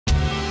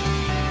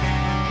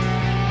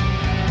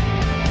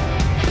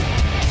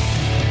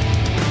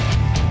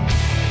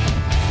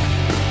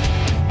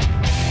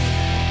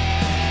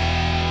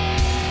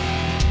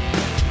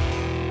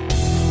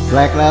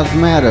Black Lives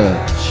Matter,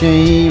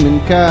 shaming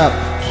cops.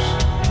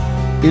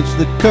 It's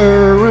the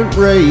current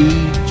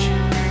rage.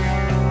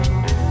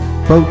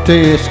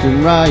 Protests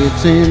and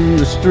riots in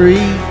the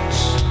streets.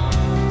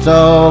 It's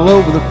all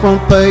over the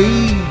front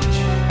page.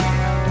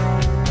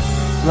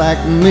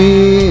 Black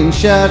men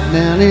shot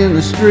down in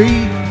the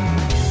street,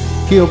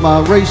 killed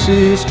by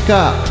racist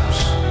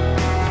cops.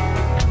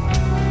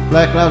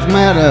 Black Lives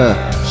Matter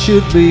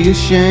should be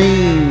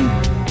ashamed.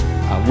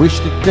 I wish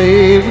that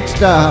they would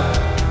stop.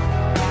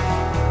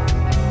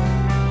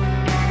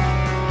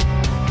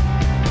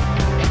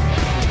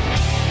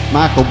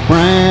 Michael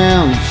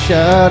Brown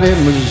shot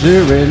in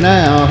Missouri,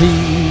 now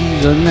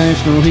he's a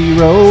national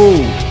hero.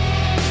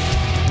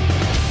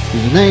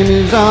 His name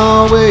is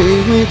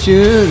always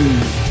mentioned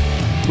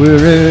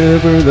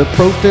wherever the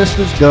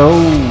protesters go.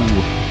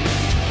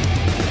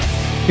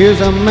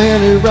 Here's a man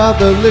who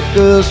robbed a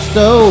liquor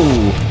store,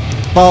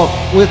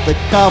 fought with the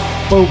cop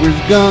over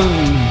his gun.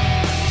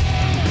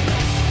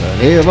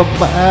 But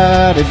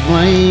everybody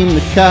blamed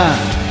the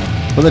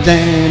cop for the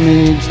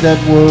damage that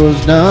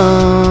was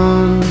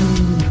done.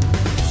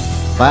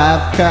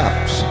 5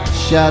 cops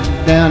shot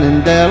down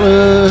in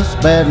Dallas,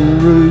 Baton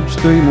Rouge,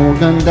 3 more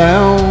gunned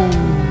down.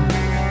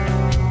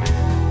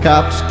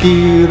 Cops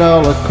killed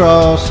all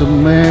across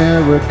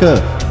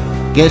America,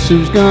 guess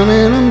who's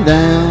gunning them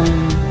down?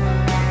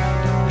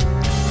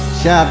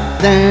 Shot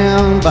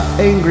down by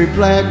angry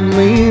black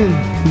men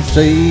who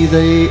say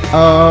they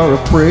are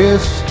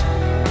oppressed.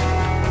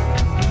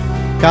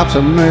 Cops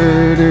are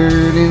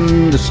murdered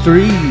in the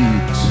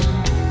streets.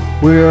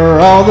 Where are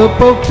all the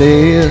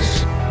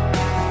protests?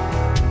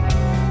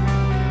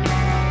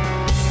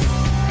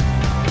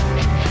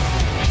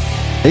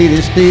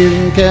 Latest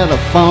in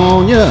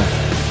California,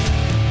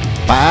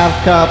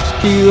 5 cops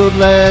killed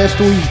last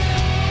week.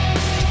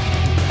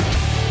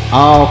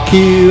 All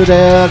killed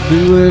out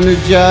doing their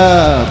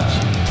jobs,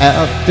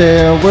 out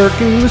there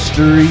working the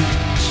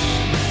streets.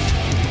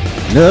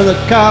 Another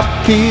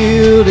cop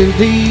killed in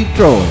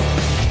Detroit,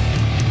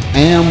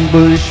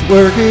 ambush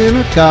working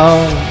a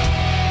car.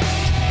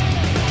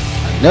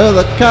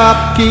 Another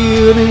cop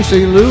killed in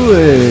St.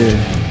 Louis.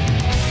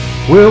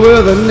 Where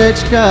will the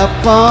next cop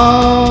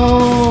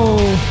fall?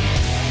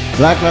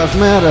 Black Lives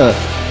Matter,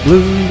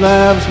 Blue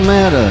Lives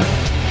Matter.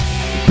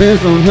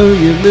 Depends on who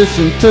you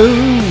listen to.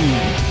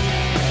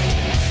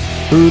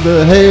 Who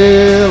the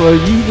hell are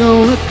you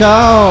gonna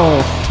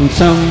call when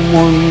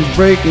someone's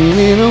breaking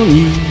in on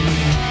you?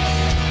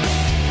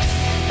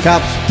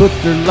 Cops put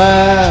their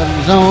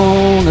lives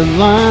on the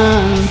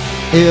line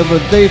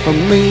every day for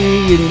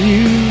me and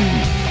you.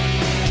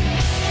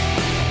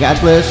 God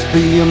bless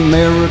the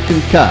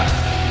American cop,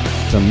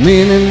 the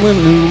men and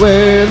women who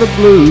wear the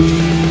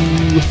blue.